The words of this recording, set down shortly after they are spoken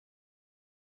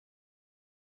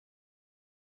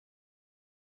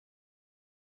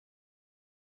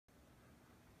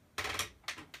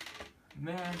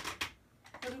Man,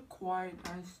 what a quiet,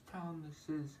 nice town this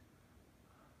is.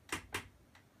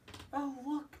 Oh,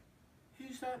 look!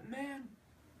 Who's that man?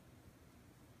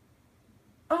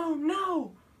 Oh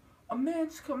no! A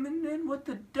man's coming in with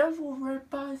the devil right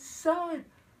by his side.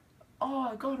 Oh,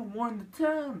 I gotta warn the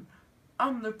town.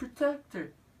 I'm the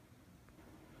protector.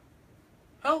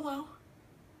 Hello.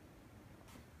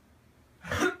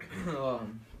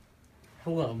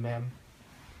 Hello, ma'am.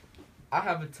 I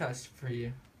have a test for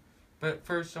you. But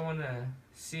first, I want to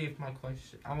see if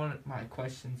I want my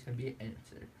questions to be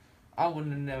answered. I want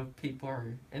to know if people are,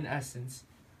 in essence,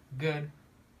 good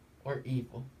or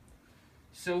evil.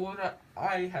 So what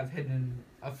I have hidden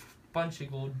a bunch of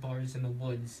gold bars in the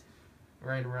woods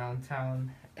right around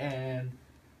town. And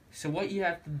so what you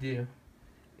have to do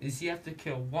is you have to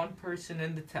kill one person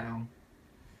in the town.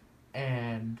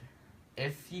 And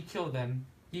if you kill them,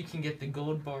 you can get the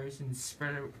gold bars and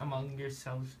spread it among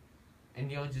yourselves. And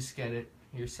you'll just get it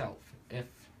yourself if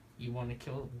you want to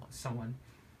kill someone.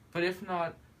 But if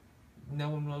not,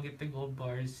 no one will get the gold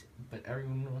bars, but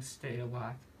everyone will stay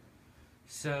alive.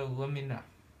 So let me know.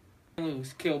 I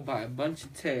was killed by a bunch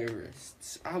of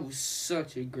terrorists. I was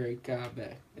such a great guy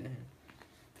back then.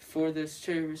 Before those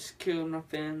terrorists killed my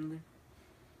family,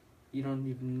 you don't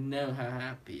even know how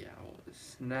happy I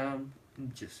was. Now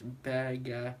I'm just a bad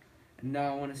guy. And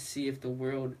now I want to see if the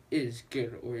world is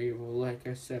good or evil, like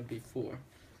I said before.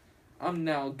 I'm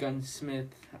now a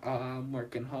gunsmith. I'm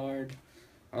working hard.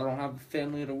 I don't have a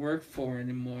family to work for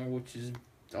anymore, which is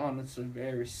honestly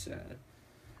very sad.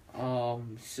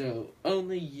 So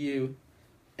only you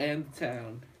and the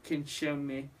town can show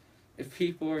me if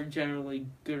people are generally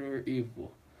good or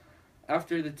evil.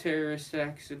 After the terrorist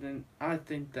accident, I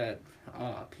think that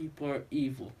people are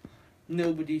evil.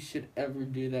 Nobody should ever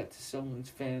do that to someone's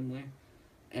family.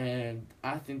 And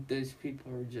I think those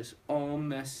people are just all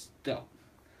messed up.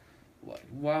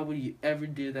 Why would you ever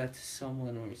do that to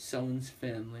someone or someone's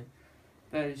family?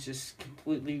 That is just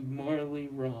completely morally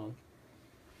wrong.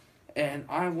 And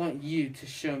I want you to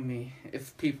show me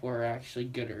if people are actually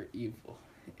good or evil.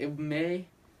 It may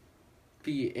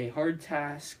be a hard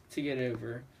task to get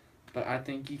over, but I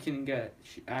think you can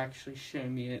actually show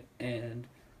me it, and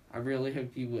I really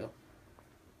hope you will.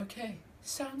 Okay,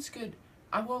 sounds good.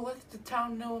 I will let the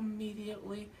town know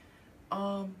immediately.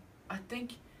 I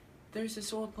think there's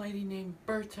this old lady named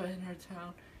Berta in her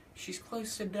town. She's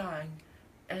close to dying,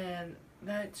 and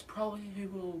that's probably who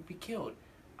will be killed.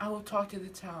 I will talk to the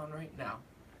town right now.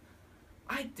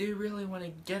 I do really want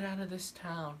to get out of this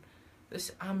town.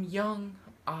 I'm young.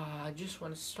 I just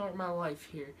want to start my life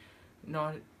here,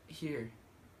 not here.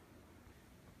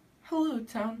 Hello,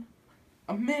 town.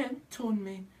 A man told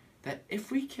me that if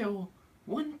we kill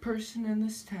one person in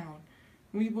this town,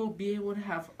 we will be able to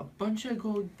have a bunch of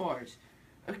gold bars.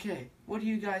 Okay, what do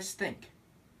you guys think?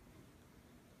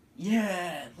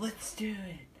 Yeah, let's do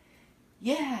it.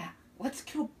 Yeah, let's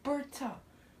kill Berta.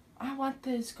 I want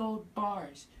those gold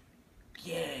bars.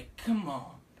 Yeah, come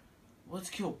on. Let's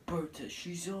kill Berta.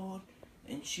 She's old,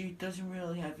 and she doesn't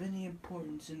really have any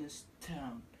importance in this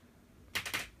town.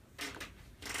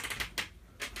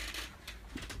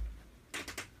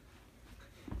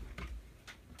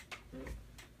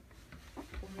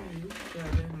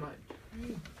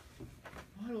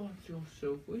 Why do I feel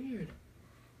so weird?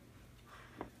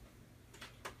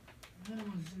 That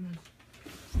was nice.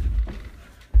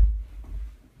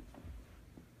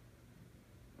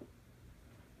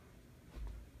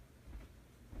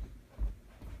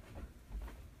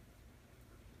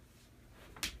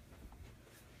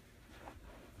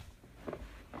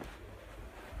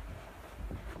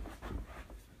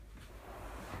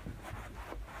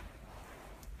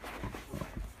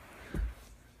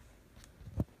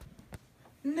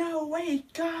 No,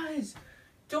 wait, guys!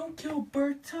 Don't kill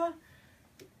Berta.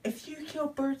 If you kill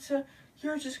Berta,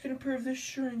 you're just gonna prove this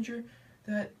stranger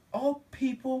that all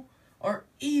people are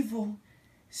evil.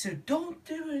 So don't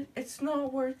do it. It's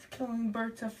not worth killing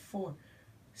Berta for.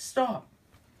 Stop.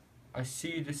 I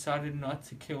see you decided not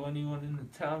to kill anyone in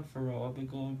the town for all the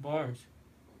gold bars.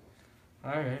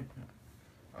 Alright.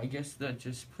 I guess that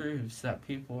just proves that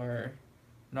people are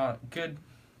not good,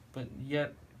 but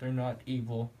yet they're not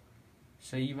evil.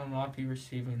 So you will not be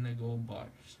receiving the gold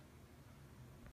bars.